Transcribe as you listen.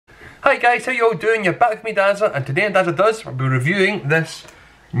Hi guys, how you all doing? You're back with me, Dazza, and today on Dazza Does, we'll be reviewing this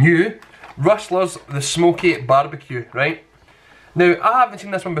new Rustlers the Smokey barbecue, right? Now, I haven't seen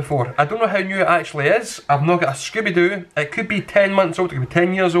this one before. I don't know how new it actually is. I've not got a Scooby-Doo. It could be 10 months old, it could be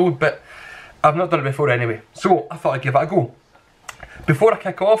 10 years old, but I've not done it before anyway. So, I thought I'd give it a go. Before I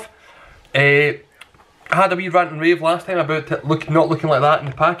kick off, I had a wee rant and rave last time about it not looking like that in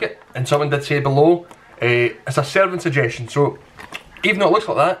the packet, and someone did say below, it's a serving suggestion, so even though it looks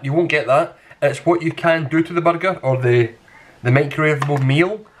like that, you won't get that. It's what you can do to the burger, or the microwavable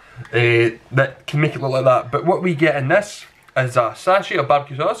meal, that can make it look like that. But what we get in this is a sachet of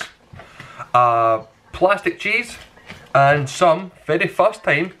barbecue sauce, plastic cheese, and some, very first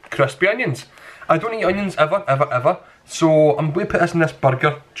time, crispy onions. I don't eat onions ever, so I'm going to put this in this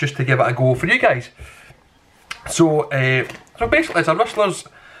burger just to give it a go for you guys. So basically it's a Rustlers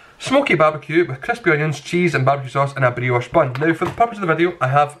Smoky barbecue with crispy onions, cheese and barbecue sauce and a brioche bun. Now for the purpose of the video, I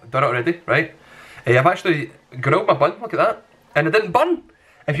have done it already, right? I've actually grilled my bun, look at that, and it didn't burn.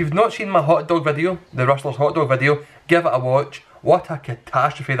 If you've not seen my hot dog video, the Rustlers hot dog video, give it a watch. What a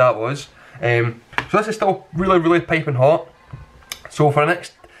catastrophe that was. So this is still really piping hot. So for the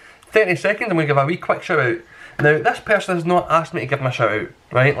next 30 seconds I'm going to give a wee quick shout out. Now this person has not asked me to give them a shout out,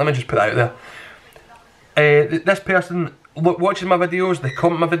 right? Let me just put that out there. This person watches my videos, they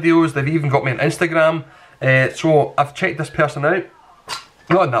comment my videos, they've even got me on Instagram. So I've checked this person out.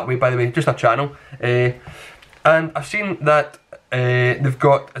 Not in that way, by the way, just a channel. And I've seen that they've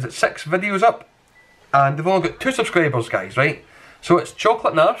got, is it 6 videos up? And they've only got 2 subscribers, guys, right? So it's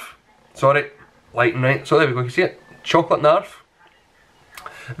Chocolate Knarf. Sorry, lighting, right? So there we go, you see it? Chocolate Knarf.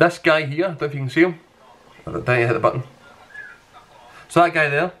 This guy here, I don't know if you can see him. Didn't hit the button. So that guy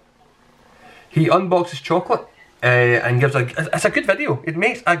there, he unboxes chocolate and gives it's a good video. It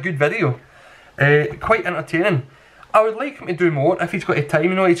makes a good video. Quite entertaining. I would like him to do more if he's got the time,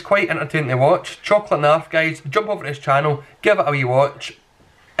 you know, he's quite entertaining to watch. Chocolate Knarf, guys, jump over to his channel, give it a wee watch.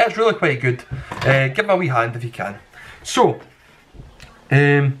 It's really quite good. Give him a wee hand if you can. So,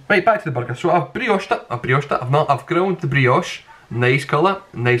 right, back to the burger. So I've brioche it, I've grilled the brioche. Nice colour,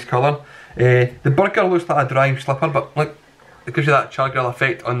 nice colour. The burger looks like a dry slipper, but look, it gives you that char grill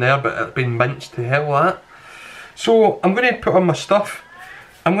effect on there, but it's been minced to hell with that. So I'm going to put on my stuff.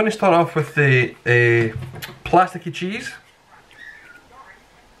 I'm going to start off with the plasticky cheese.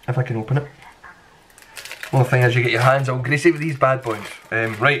 If I can open it. Well, the thing is, you get your hands all greasy with these bad boys.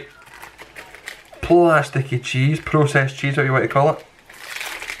 Right. Plasticky cheese, processed cheese, what you want to call it.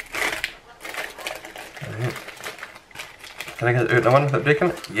 Right. Can I get it out of the one without breaking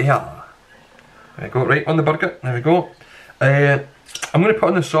it? Yeah. There we go, right on the burger, there we go. I'm going to put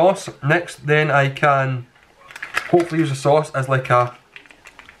on the sauce next, then I can hopefully use the sauce as like a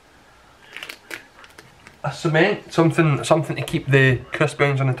cement, something to keep the crispy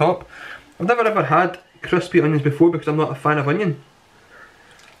onions on the top. I've never ever had crispy onions before because I'm not a fan of onion.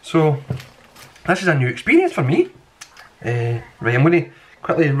 So this is a new experience for me. Right, I'm going to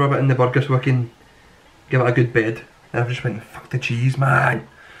quickly rub it in the burger so I can give it a good bed. And I've just went, fuck the cheese, man.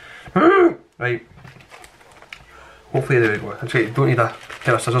 Right. Hopefully there we go. Actually, you don't need a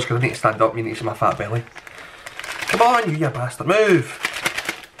pair of scissors because I need to stand up and you need to see my fat belly. Come on, you bastard, move!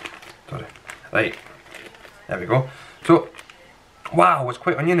 Sorry. Right. There we go. So, wow, it's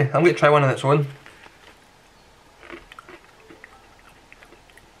quite oniony. I'm going to try one on its own.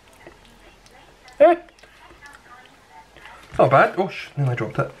 It's not bad. Oh, nearly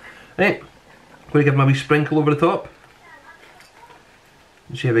dropped it. Right. I'm going to give them a wee sprinkle over the top.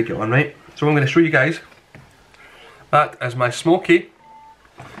 And see how we get on, right? So I'm going to show you guys. That is my Smokey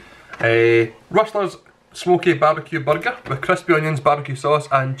Rustlers Smoky barbecue burger with crispy onions, barbecue sauce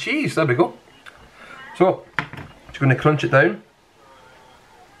and cheese. There we go. So, just going to crunch it down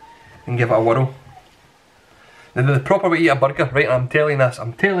and give it a whirl. Now the proper way to eat a burger, right, and I'm telling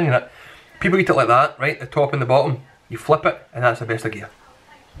you that, people eat it like that, right, the top and the bottom, you flip it and that's the best of gear.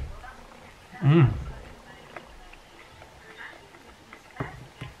 Mmm.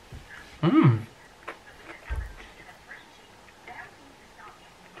 Mmm.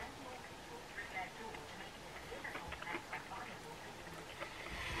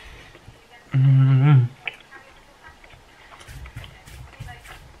 Mm.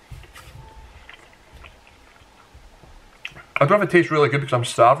 I don't know if it tastes really good because I'm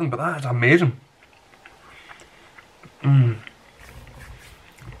starving, but that is amazing. Mm.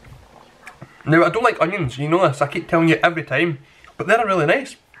 Now I don't like onions, you know this, I keep telling you every time, but they're really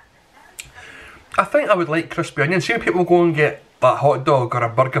nice. I think I would like crispy onions. See when people go and get a hot dog or a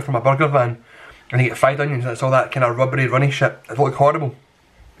burger from a burger van and they get fried onions and it's all that kind of rubbery runny shit, it look horrible.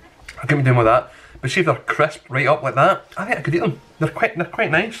 I couldn't be doing with that. But see if they're crisp right up like that, I think I could eat them. They're quite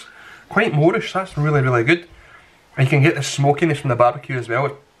nice. quite moreish. That's really, really good. And you can get the smokiness from the barbecue as well.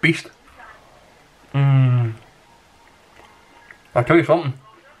 It's beast. I'll tell you something.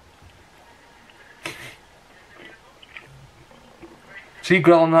 See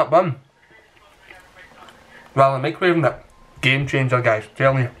grilling that bun rather than microwaving it. Game changer, guys.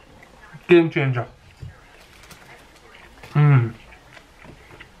 Telling you. Game changer.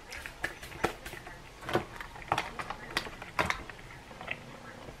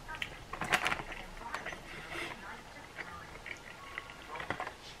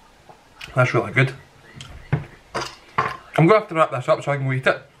 That's really good. I'm going to have to wrap this up so I can eat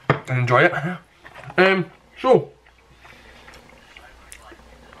it and enjoy it.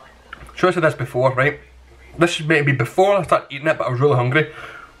 So I said this before, right? This should maybe be before I start eating it, but I was really hungry.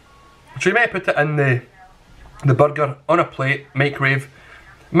 So you might put it in the burger on a plate, microwave,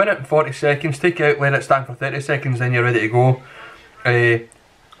 minute and 40 seconds, take it out, let it stand for 30 seconds, then you're ready to go. It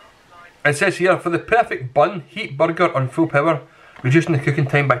says here, for the perfect bun, heat burger on full power, reducing the cooking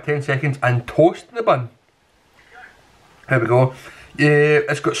time by 10 seconds and toast the bun. There we go.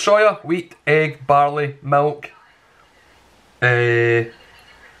 It's got soya, wheat, egg, barley, milk, and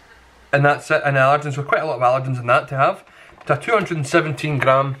that's it, and allergens, so quite a lot of allergens in that to have. It's a 217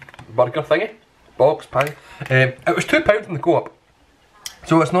 gram burger thingy, box, pan. It was £2 in the co-op,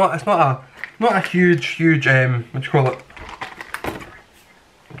 so it's not a huge, what do you call it?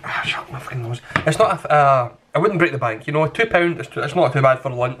 Shut my fucking nose. It's not I wouldn't break the bank, you know, £2, it's not too bad for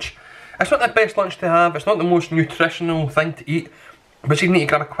lunch. It's not the best lunch to have, it's not the most nutritional thing to eat, but you need to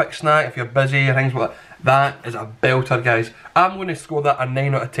grab a quick snack if you're busy or things like that. That is a belter, guys. I'm going to score that a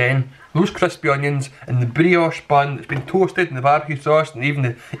 9 out of 10. Those crispy onions and the brioche bun that's been toasted and the barbecue sauce and even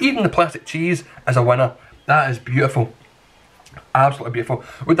the plastic cheese is a winner. That is beautiful. Absolutely beautiful.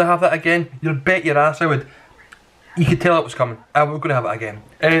 Would I have that again? You'll bet your ass I would. You could tell it was coming. I was going to have it again.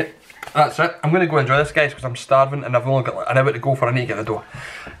 That's it. I'm going to go enjoy this, guys, because I'm starving and I've only got like an hour to go for I need to get the door.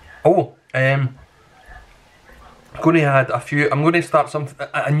 Oh, I'm going to add a few. I'm going to start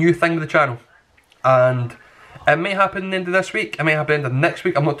a new thing with the channel, and it may happen at the end of this week. It may happen at the end of next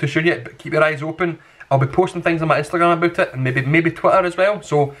week. I'm not too sure yet, but keep your eyes open. I'll be posting things on my Instagram about it, and maybe Twitter as well.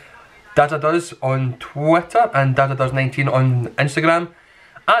 So Dazza does on Twitter and Dazza does 19 on Instagram.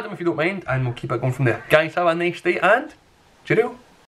 Add them if you don't mind, and we'll keep it going from there. Guys, have a nice day and cheerio.